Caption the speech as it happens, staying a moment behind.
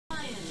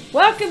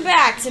Welcome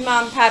back to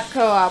Mom and Pop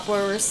Co-op,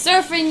 where we're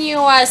surfing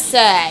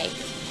USA.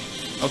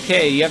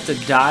 Okay, you have to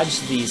dodge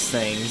these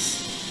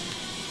things.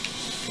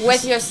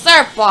 With your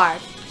surfboard.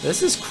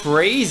 This is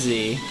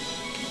crazy.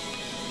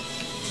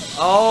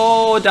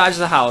 Oh, dodge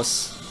the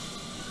house.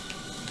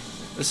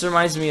 This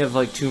reminds me of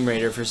like Tomb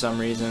Raider for some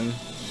reason.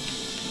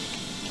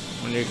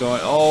 When you're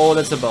going, oh,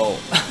 that's a boat.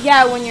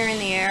 Yeah, when you're in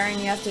the air and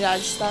you have to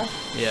dodge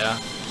stuff. Yeah.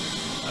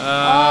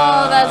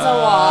 Oh, that's a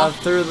wall.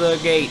 Through the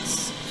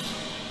gates.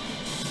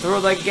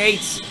 Through the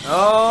gates.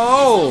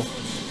 Oh,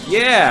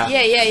 yeah.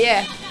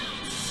 Yeah.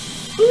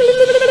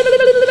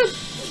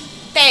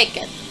 Take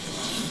it.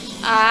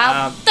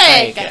 I'll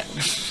take it.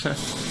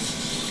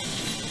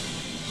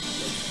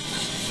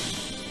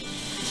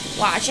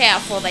 Watch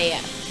out for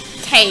that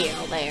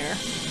tail there.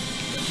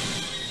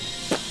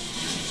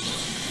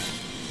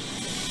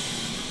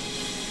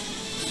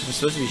 I'm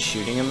supposed to be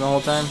shooting him the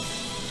whole time?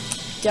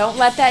 Don't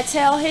let that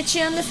tail hit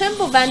you in the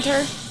thimble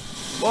venter.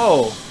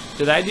 Whoa,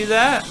 did I do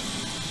that?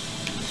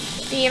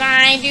 Did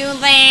I do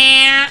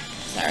that?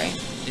 Sorry.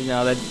 You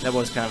know, that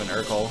was kind of an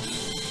Urkel.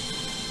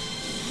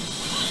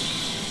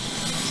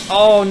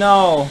 Oh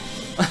no!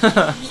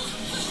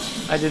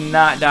 I did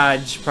not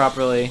dodge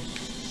properly.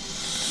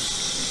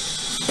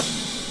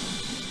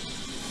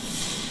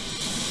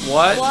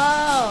 What?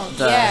 Whoa.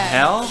 The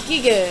hell?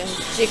 Giga.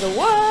 Jigga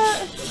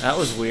what? That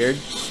was weird.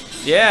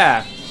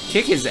 Yeah.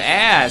 Kick his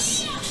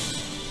ass.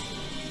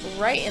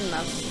 Right in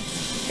the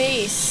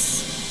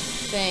face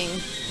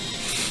thing.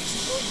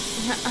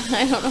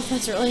 I don't know if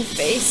that's really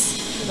face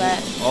for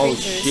that Oh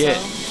creature, shit.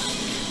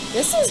 So.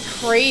 This is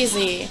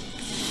crazy.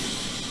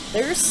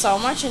 There's so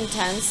much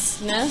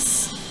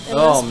intenseness in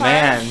this part.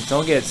 Man,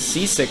 don't get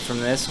seasick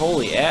from this.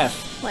 Holy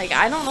F. Like,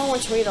 I don't know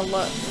which way to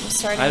look. I'm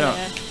starting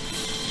to...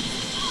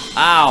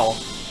 Ow.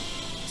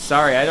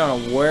 Sorry, I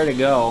don't know where to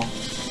go.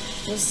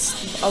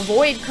 Just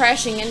avoid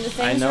crashing into things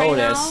right now. I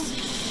noticed.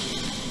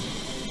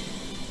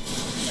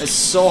 It's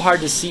so hard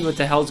to see what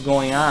the hell's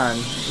going on.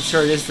 I'm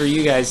sure it is for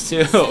you guys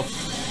too.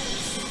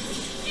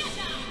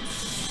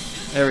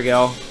 There we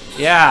go.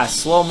 Yeah,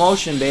 slow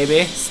motion,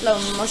 baby. Slow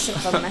motion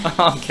for me.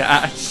 Oh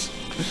gosh.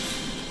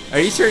 Are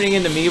you turning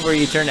into me where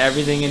you turn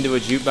everything into a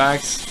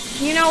jukebox?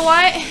 You know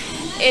what?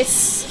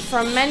 It's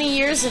from many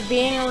years of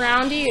being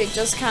around you, it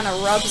just kind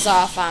of rubs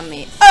off on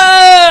me.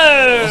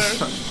 Oh!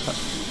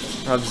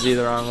 Rubs you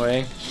the wrong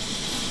way.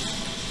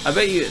 I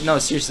bet you, no,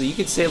 seriously, you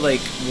could say like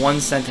one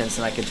sentence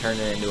and I could turn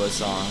it into a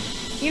song.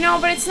 You know,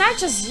 but it's not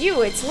just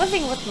you, it's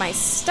living with my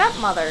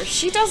stepmother.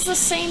 She does the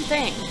same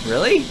thing.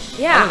 Really?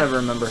 Yeah. I don't ever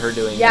remember her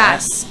doing that.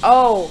 Yes.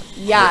 Oh,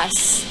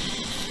 yes.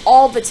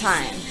 All the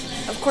time.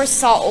 Of course,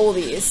 it's all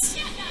oldies.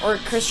 Or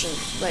Christian,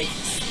 like,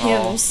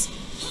 hymns.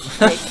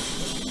 Like,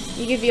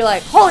 you could be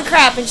like, holy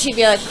crap, and she'd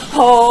be like,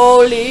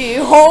 holy,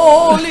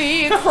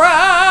 holy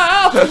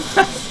crap.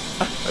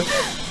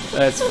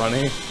 That's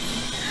funny.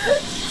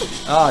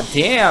 Oh,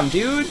 damn,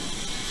 dude.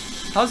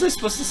 How was I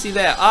supposed to see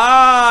that?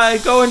 Ah, I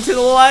go into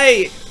the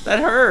light. That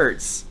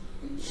hurts.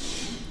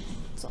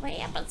 So what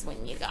happens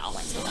when you go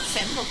into a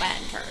simple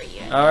banter?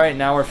 Alright,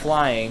 now we're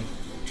flying.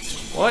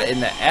 What in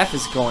the F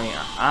is going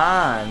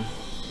on?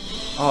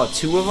 Oh,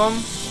 2 of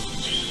them?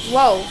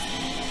 Whoa.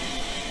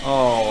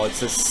 Oh,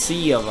 it's a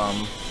sea of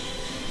them.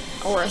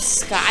 Or a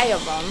sky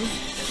of them.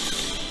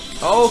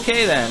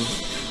 Okay, then.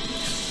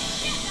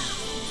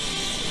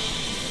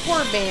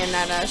 Poor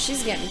Bayonetta.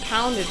 She's getting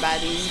pounded by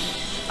these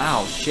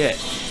Ow, shit.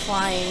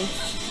 flying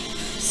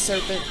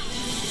serpent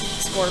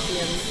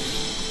scorpion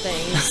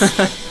things.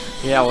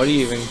 Yeah, what do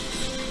you even...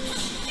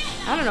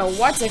 I don't know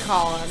what to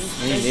call them.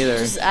 Me neither.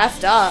 Just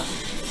effed up.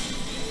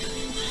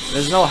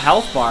 There's no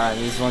health bar on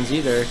these ones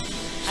either.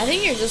 I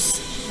think you're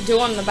just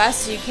doing the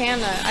best you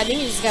can. I think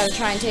you just gotta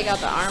try and take out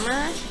the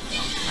armor.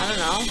 I don't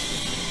know.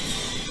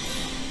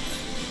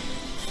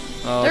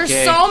 Okay. There's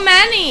so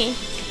many!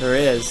 There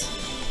is.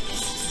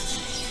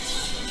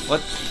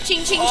 What?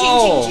 Ching, ching,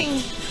 Oh. ching, ching,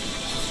 ching.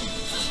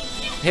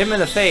 Hit him in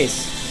the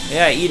face.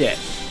 Yeah, eat it.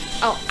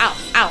 Oh, ow,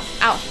 ow,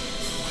 ow.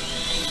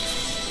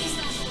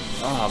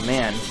 Oh,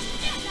 man.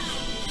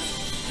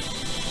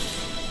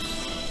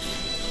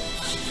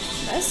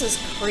 This is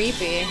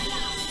creepy.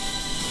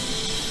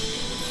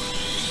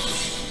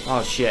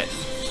 Oh, shit.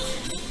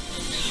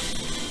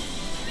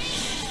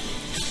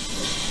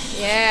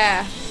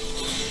 Yeah.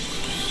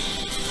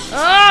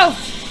 Oh!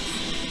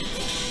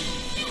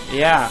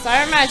 Yeah.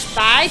 So much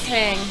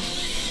biting.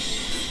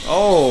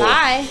 Oh.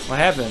 Bye. What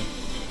happened?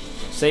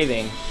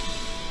 Saving.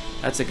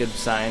 That's a good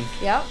sign.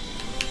 Yep.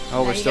 Oh,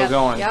 Now we're you still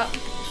going. Yep.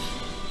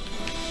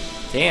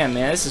 Damn,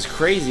 man, this is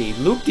crazy.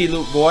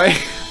 Loop-de-loop, boy.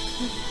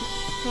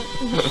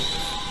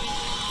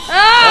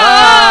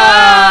 Ah!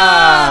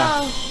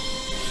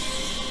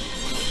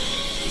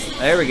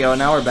 There we go.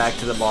 Now we're back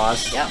to the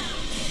boss. Yep.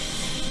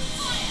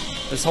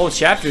 This whole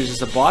chapter is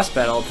just a boss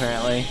battle,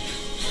 apparently.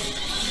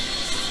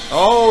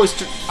 Oh, it's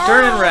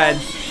turning red.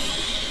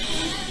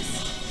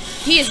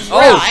 He is real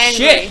Oh, angry.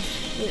 shit.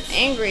 He's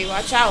angry.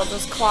 Watch out with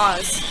those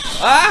claws.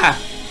 Ah!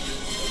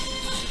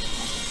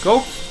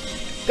 Go.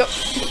 Go.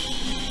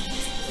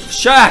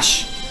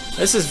 Shush!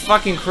 This is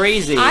fucking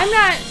crazy. I'm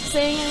not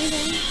saying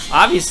anything.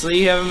 Obviously,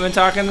 you haven't been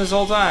talking this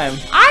whole time.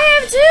 I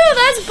am too.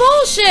 That's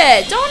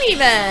bullshit. Don't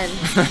even.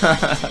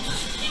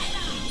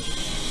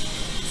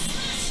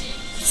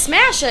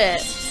 Smash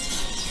it.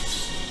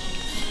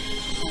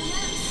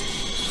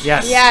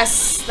 Yes.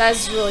 Yes,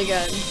 that's really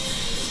good.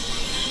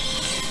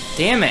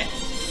 Damn it.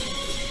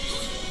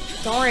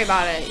 Don't worry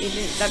about it. You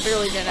didn't, that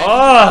barely did it.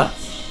 Ugh.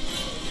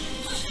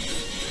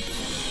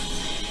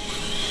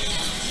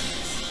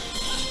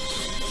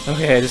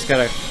 Okay, I just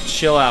gotta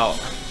chill out.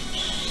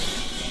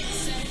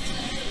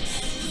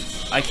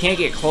 I can't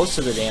get close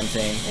to the damn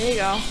thing. There you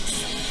go.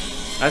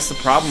 That's the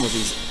problem with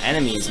these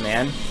enemies,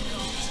 man.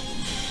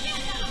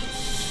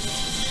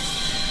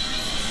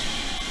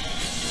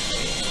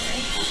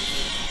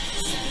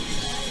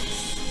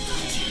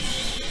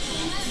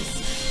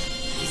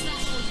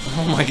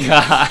 Oh my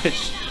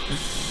gosh.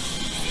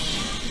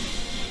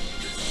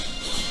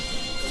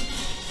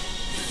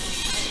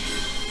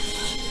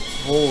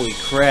 Holy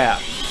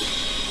crap.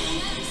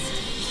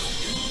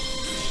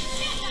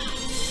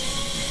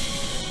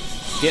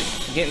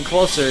 Getting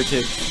closer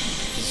to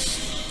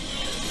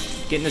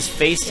getting his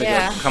face to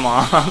come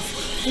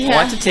off. Yeah. I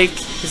want to take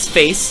his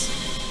face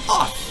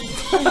off.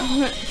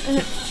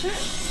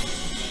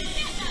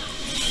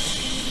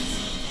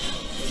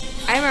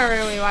 I remember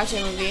when we watched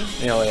that movie.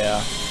 Oh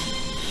yeah.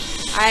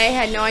 I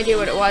had no idea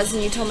what it was,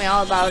 and you told me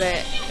all about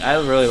it. I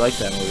really like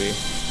that movie.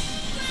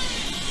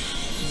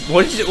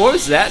 What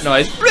was that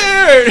noise?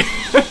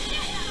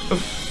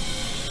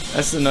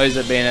 That's the noise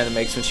that Bayonetta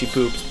makes when she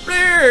poops.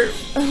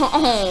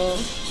 Oh.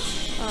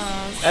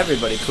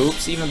 Everybody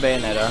poops, even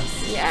Bayonetta.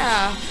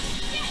 Yeah.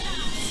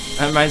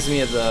 That reminds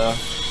me of the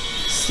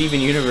Steven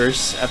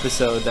Universe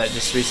episode that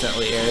just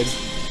recently aired,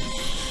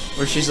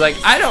 where she's like,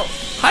 how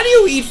do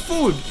you eat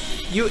food?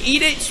 You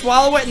eat it,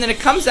 swallow it, and then it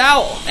comes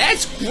out.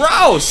 That's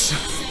gross.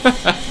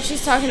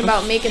 She's talking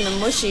about making the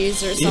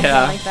mushies or something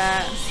like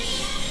that.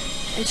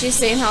 And she's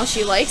saying how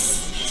she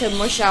likes to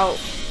mush out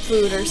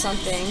food or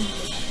something.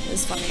 It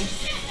was funny.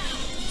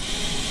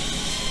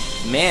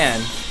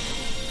 Man.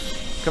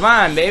 Come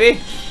on, baby.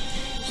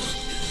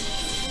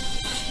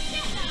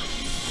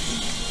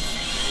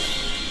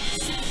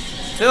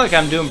 I feel like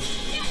I'm doing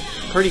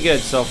pretty good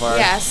so far.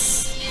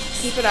 Yes.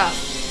 Keep it up.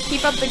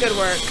 Keep up the good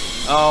work.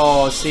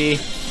 Oh, see?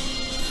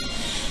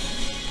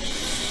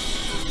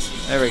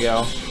 There we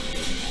go.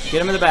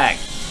 Get him in the back.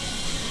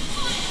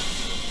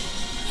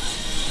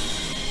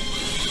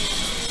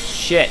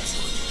 Shit.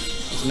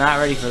 Was not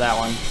ready for that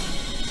one.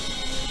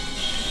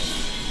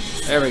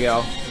 There we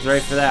go. Was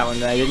ready for that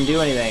one. I didn't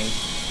do anything.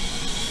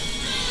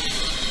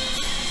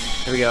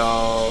 Here we go.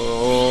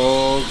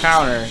 Oh,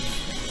 counter.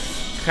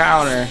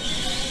 Counter.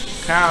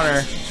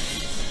 Counter.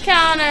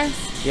 Counter.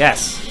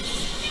 Yes.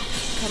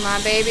 Come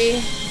on,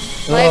 baby.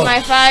 Light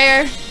my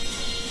fire.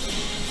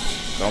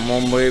 Come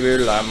on, baby,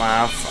 light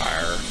my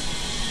fire.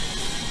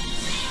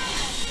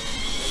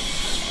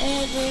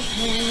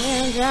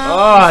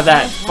 Oh,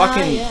 that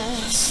fucking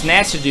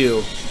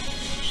snatch-a-do.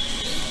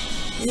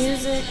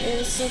 Music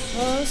is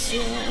supposed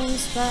to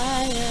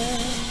inspire.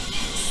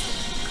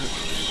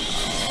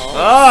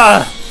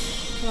 Oh.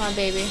 Come on,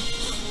 baby.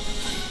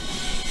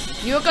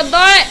 You can do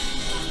it.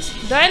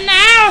 Do it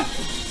now.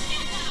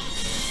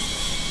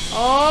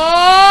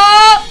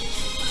 Oh.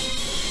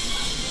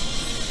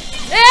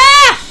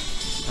 Ah!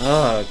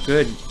 Oh,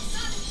 good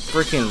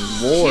freaking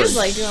lord. She was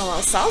like doing a little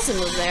salsa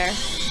move there.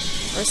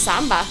 Or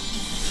samba.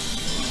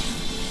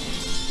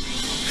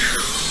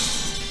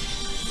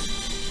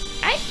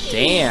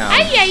 Damn.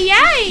 Ay, ay,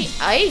 ay.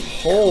 Ay.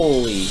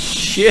 Holy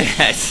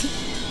shit.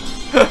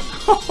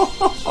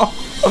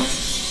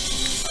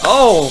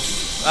 Oh,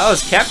 I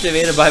was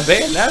captivated by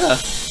Bayonetta.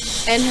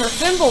 And her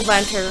thimble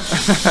venter.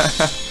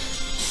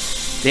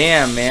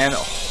 Damn, man.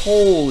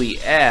 Holy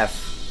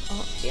F.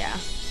 Oh, yeah.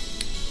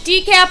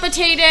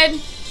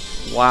 Decapitated.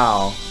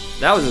 Wow.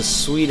 That was a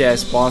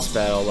sweet-ass boss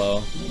battle,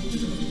 though.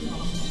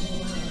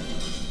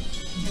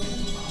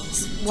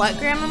 What,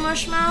 Grandma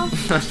Mushmouth?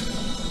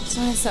 That's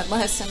what I said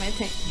last time, I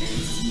think.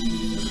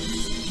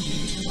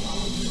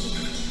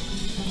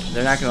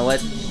 They're not gonna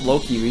let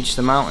Loki reach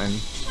the mountain.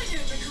 I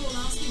don't recall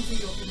asking for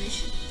your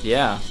permission.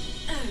 Yeah.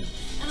 Oh,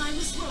 and I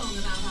was wrong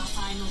about our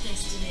final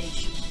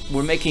destination.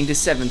 We're making the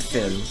 7th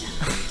film.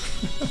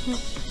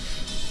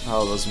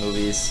 Oh, those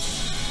movies.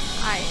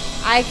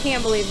 I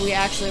can't believe we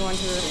actually went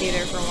to the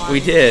theater for one. We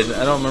did.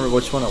 I don't remember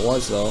which one it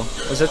was, though.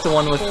 Was that the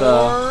one with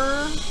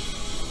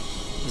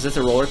was that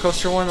the roller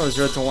coaster one, or was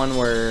that the one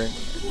where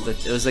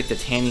it was like the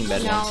tanning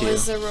bed one too? No,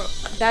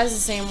 that is the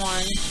same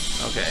one.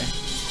 Okay.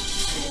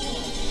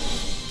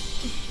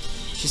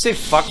 Did you say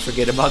fuck?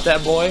 Forget about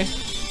that boy.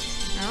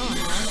 I don't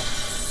know.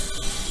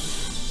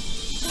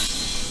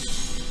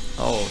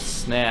 Oh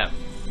snap!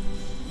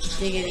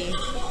 Diggity.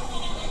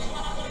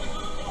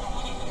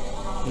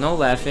 No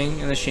laughing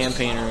in the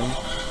champagne room.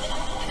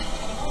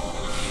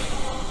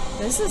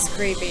 This is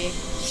creepy.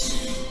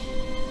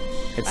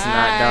 It's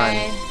not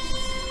done.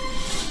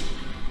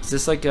 Is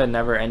this like a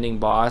never-ending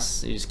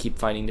boss? You just keep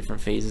fighting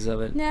different phases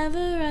of it? Never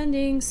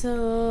ending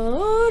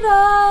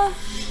soda.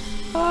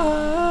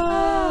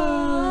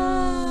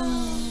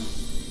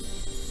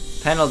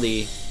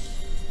 Penalty.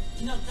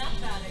 Not that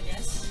bad, I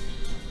guess.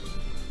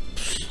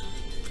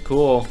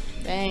 Cool.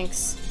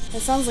 Thanks.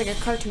 That sounds like a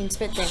cartoon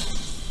spit thing.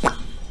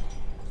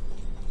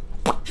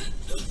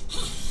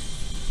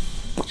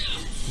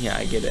 Yeah,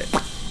 I get it.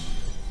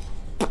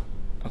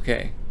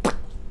 Okay.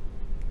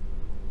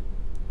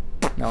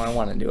 Now I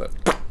want to do it.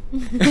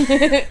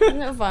 Isn't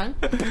that fun?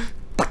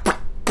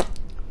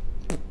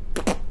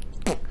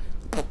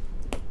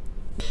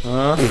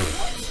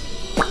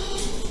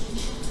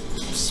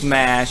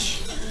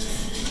 Smash.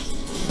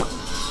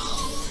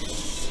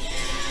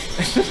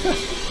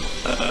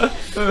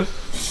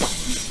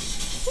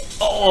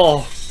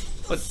 Oh!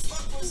 What?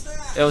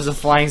 It was a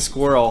flying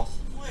squirrel.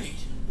 Wait,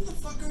 who the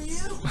fuck are you?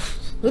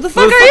 Who the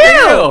fuck are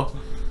you?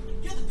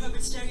 You're the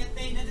pervert staring at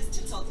Bayonetta's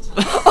tits all the time.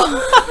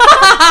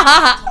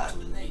 Talk to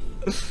a lady.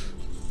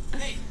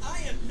 Hey, I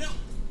am no.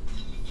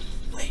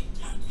 Wait,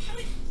 how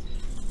did?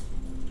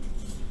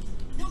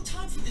 No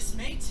time for this,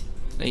 mate.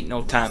 Ain't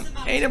no time.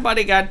 Ain't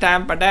nobody got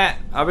time for that.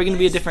 Are we gonna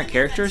be a different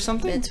character or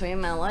something?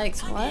 Between my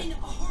legs, I'm what? in a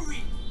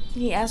hurry.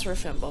 He asked where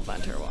Fimble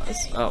Bunter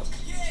was. Oh.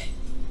 Yeah.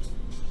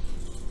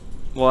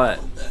 What?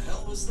 What the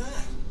hell was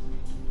that?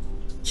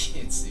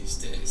 Kids these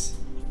days.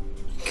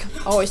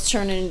 Always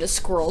turning into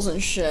squirrels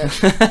and shit.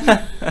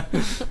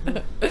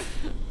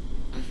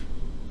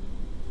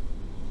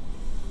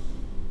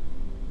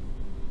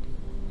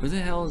 Who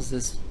the hell is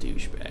this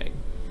douchebag?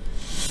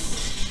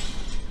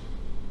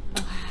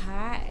 Oh,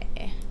 hi.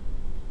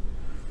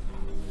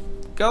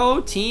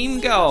 Go team,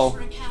 go!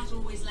 For a cat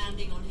always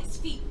landing on his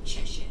feet,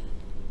 Cheshire.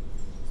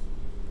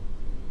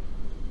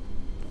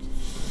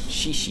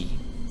 Shishi.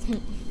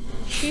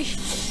 Sheesh.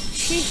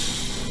 Sheesh.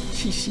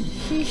 Shishi.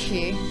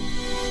 Sheesh.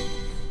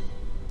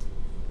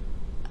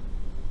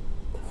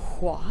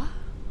 What?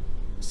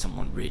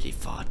 Someone really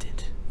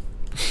farted.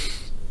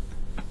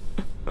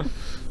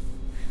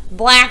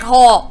 Black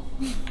hole.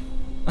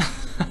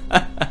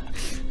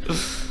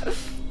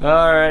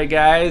 Alright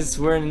guys,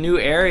 we're in a new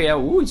area.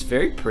 Ooh, it's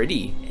very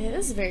pretty. It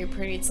is very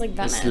pretty. It's like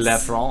Venice. It's La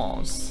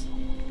France.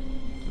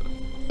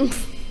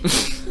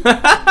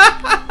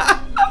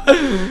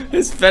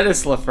 It's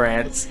Venice, La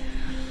France.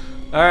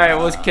 Alright,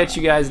 we'll catch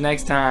you guys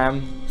next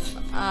time.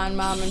 On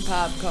Mom and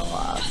Pop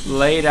Co-op.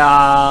 Later.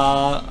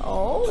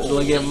 Oh.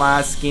 Look at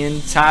my skin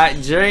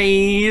tight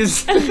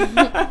jeans.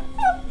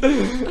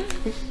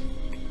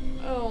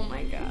 Oh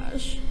my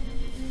gosh.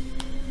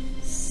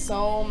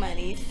 So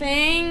many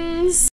things.